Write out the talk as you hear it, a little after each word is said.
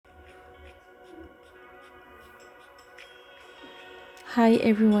Hi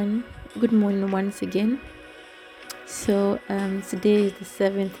everyone, good morning once again. Today is the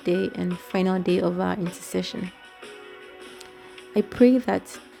seventh day and final day of our intercession. I pray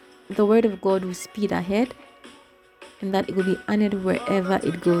that the word of God will speed ahead and that it will be honored wherever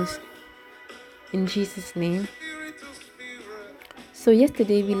it goes. In Jesus' name. So,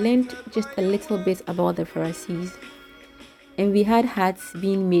 yesterday we learned just a little bit about the Pharisees, and we had hearts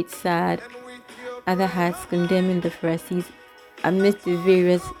being made sad, other hearts condemning the Pharisees amidst the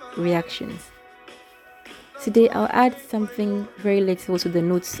various reactions. Today, I'll add something very little to the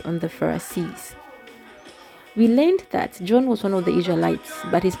notes on the Pharisees. We learned that John was one of the Israelites,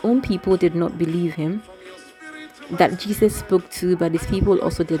 but his own people did not believe him. That Jesus spoke to, but his people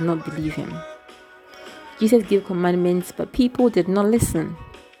also did not believe him. Jesus gave commandments, but people did not listen.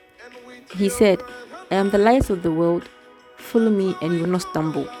 He said, I am the light of the world. Follow me and you will not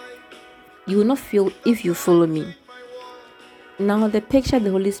stumble. You will not fail if you follow me. Now, the picture the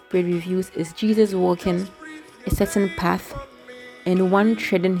Holy Spirit reveals is Jesus walking a certain path and one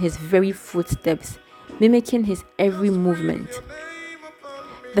treading his very footsteps, mimicking his every movement.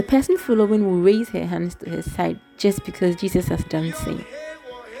 The person following will raise her hands to his side just because Jesus has done the same.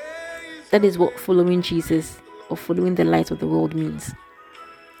 That is what following Jesus or following the light of the world means.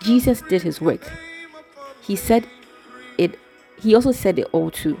 Jesus did his work. He said it. He also said it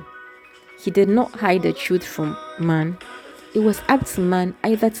all too. He did not hide the truth from man. It was up to man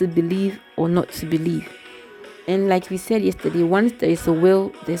either to believe or not to believe. And like we said yesterday, once there is a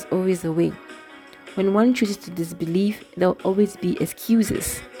will, there's always a way. When one chooses to disbelieve, there will always be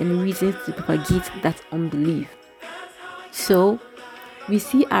excuses and reasons to propagate that unbelief. So, we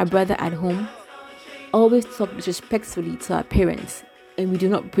see our brother at home always talk disrespectfully to our parents, and we do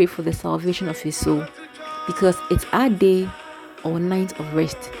not pray for the salvation of his soul because it's our day or night of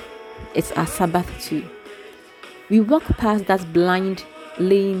rest. It's our Sabbath too. We walk past that blind,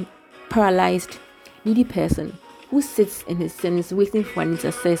 lame, paralyzed, needy person who sits in his sins waiting for an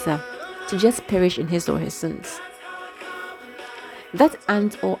intercessor to just perish in his or her sins. That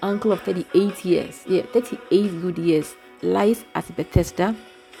aunt or uncle of 38 good years, lies at Bethesda,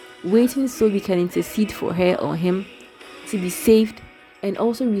 waiting so we can intercede for her or him to be saved and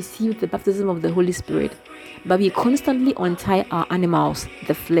also receive the baptism of the Holy Spirit. But we constantly untie our animals,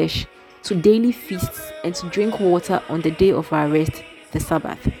 the flesh, to daily feasts and to drink water on the day of our rest, the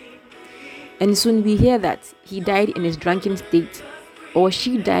Sabbath. And soon we hear that he died in his drunken state, or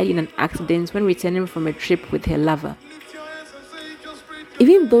she died in an accident when returning from a trip with her lover.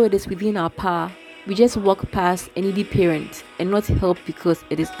 Even though it is within our power, we just walk past a needy parent and not help because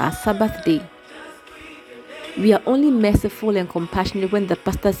it is our Sabbath day. We are only merciful and compassionate when the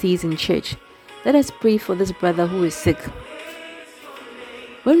pastor says in church, let us pray for this brother who is sick.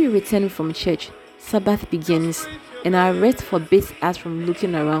 When we return from church, Sabbath begins and our rest forbids us from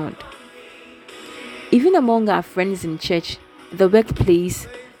looking around. Even among our friends in church, the workplace,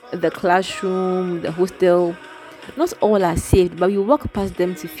 the classroom, the hostel, not all are saved, but we walk past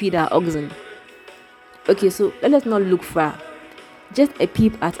them to feed our oxen. Okay, so let us not look far. Just a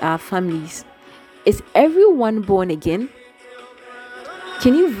peep at our families. Is everyone born again?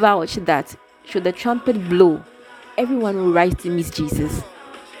 Can you vouch that should the trumpet blow, everyone will rise to meet Jesus?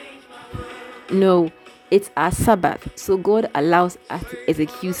 No, it's our Sabbath, so God allows us to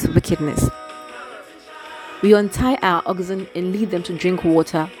execute wickedness. We untie our oxen and lead them to drink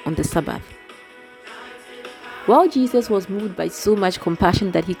water on the Sabbath. While Jesus was moved by so much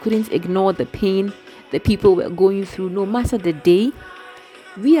compassion that he couldn't ignore the pain the people were going through, no matter the day,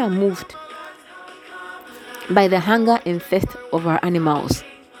 we are moved by the hunger and thirst of our animals.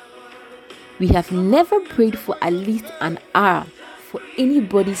 We have never prayed for at least an hour for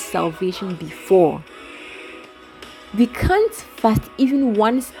anybody's salvation before. We can't fast even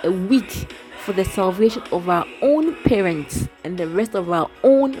once a week for the salvation of our own parents and the rest of our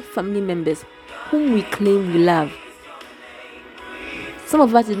own family members whom we claim we love. Some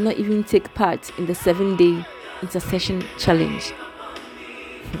of us did not even take part in the 7-day intercession challenge.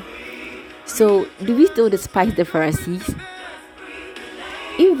 So, do we still despise the Pharisees?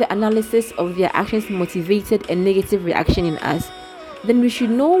 If the analysis of their actions motivated a negative reaction in us, then we should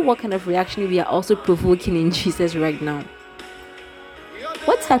know what kind of reaction we are also provoking in Jesus right now.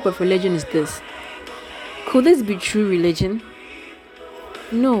 What type of religion is this? Could this be true religion?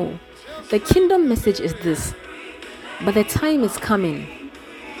 No. The kingdom message is this. But the time is coming.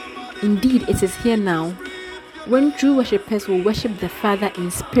 Indeed, it is here now, when true worshippers will worship the Father in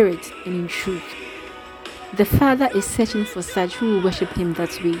spirit and in truth. The Father is searching for such who will worship him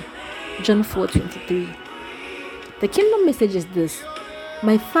that way. John 4:23. The kingdom message is this.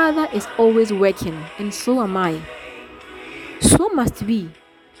 My Father is always working, and so am I. So must we.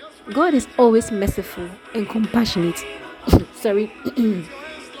 God is always merciful and compassionate. Sorry,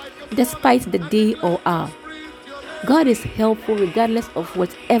 despite the day or hour. God is helpful regardless of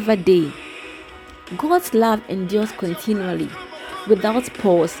whatever day. God's love endures continually, without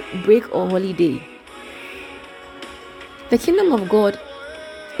pause, break, or holiday. The kingdom of God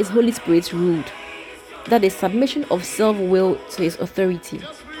is Holy Spirit ruled. That is submission of self-will to his authority.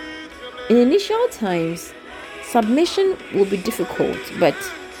 In initial times, submission will be difficult, but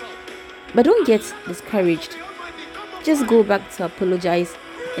don't get discouraged. Just go back to apologize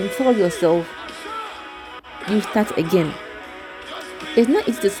and tell yourself you start again. It's not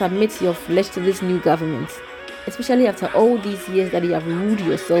easy to submit your flesh to this new government, especially after all these years that you have ruled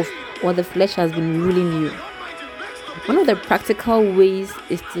yourself or the flesh has been ruling you. One of the practical ways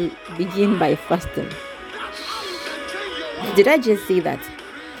is to begin by fasting. Did I just say that?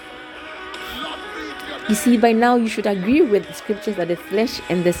 You see, by now you should agree with the scriptures that the flesh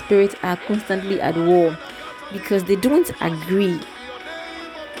and the spirit are constantly at war because they don't agree.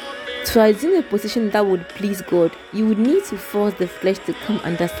 To assume a position that would please God, you would need to force the flesh to come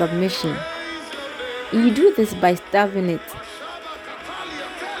under submission. You do this by starving it.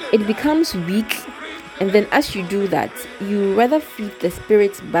 It becomes weak, and then as you do that, you rather feed the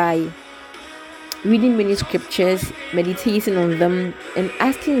spirit by reading many scriptures, meditating on them, and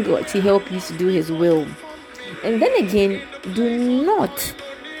asking God to help you to do his will. And then again, do not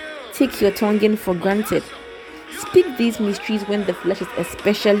take your tongue for granted. Speak these mysteries when the flesh is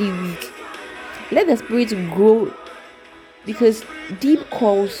especially weak. Let the spirit grow, because deep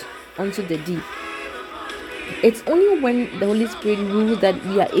calls unto the deep. It's only when the Holy Spirit rules that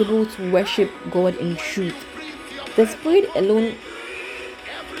we are able to worship God in truth. The Spirit alone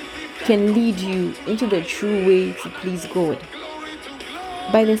can lead you into the true way to please God.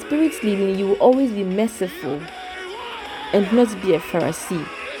 By the Spirit's leading, you will always be merciful and not be a Pharisee.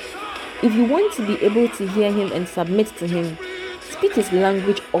 If you want to be able to hear him and submit to him, speak his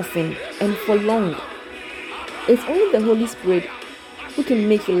language often and for long. It's only the Holy Spirit who can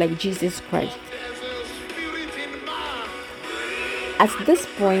make you like Jesus Christ. At this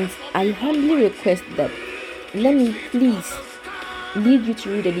point, I humbly request that let me please lead you to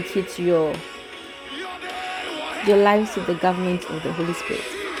rededicate your lives to the government of the Holy Spirit.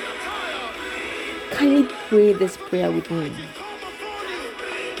 Kindly pray this prayer with me.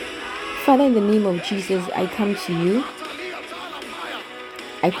 Father, in the name of Jesus, I come to you.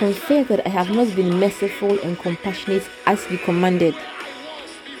 I confess that I have not been merciful and compassionate as you commanded.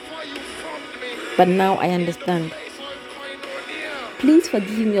 But now I understand. Please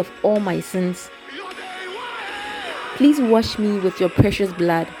forgive me of all my sins. Please wash me with your precious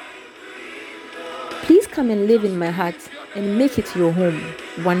blood. Please come and live in my heart and make it your home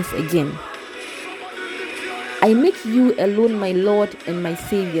once again. I make you alone my Lord and my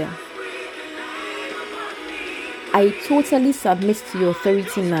Savior. I totally submit to your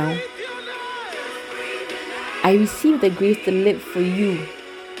authority now. I receive the grace to live for you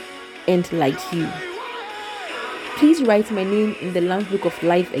and like you. Please write my name in the Lamb's Book of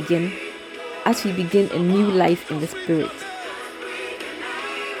Life again as we begin a new life in the Spirit.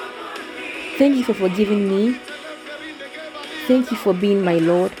 Thank you for forgiving me. Thank you for being my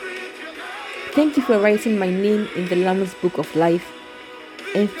Lord. Thank you for writing my name in the Lamb's Book of Life.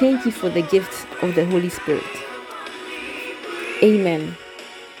 And thank you for the gift of the Holy Spirit. Amen.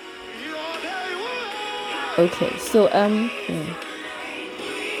 Okay, so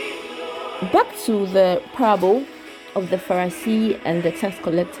back to the parable of the Pharisee and the tax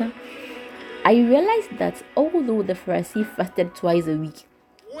collector. I realized that although the Pharisee fasted twice a week,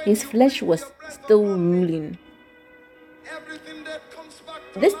 his flesh was still ruling.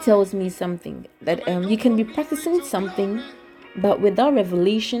 This tells me something, that you can be practicing something, but without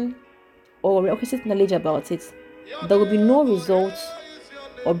revelation or requisite knowledge about it, there will be no results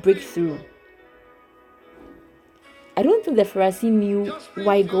or breakthrough. I don't think the Pharisee knew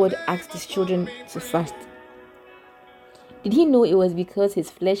why God asked his children to fast. Did he know it was because his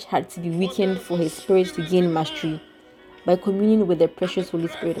flesh had to be weakened for his spirit to gain mastery by communing with the precious Holy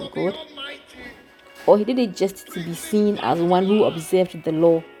Spirit of God? Or he did it just to be seen as one who observed the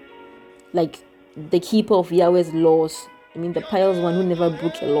law, like the keeper of Yahweh's laws? The pious one who never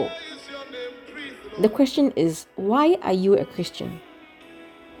broke a law. The question is, why are you a Christian?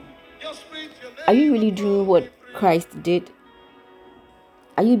 Are you really doing what Christ did?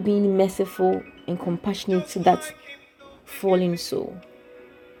 Are you being merciful and compassionate to that fallen soul?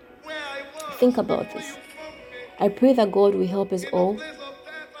 Think about this. I pray that God will help us all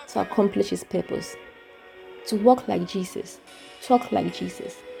to accomplish his purpose, to walk like Jesus, talk like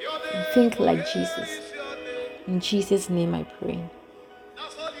Jesus, and think like Jesus. In Jesus' name I pray.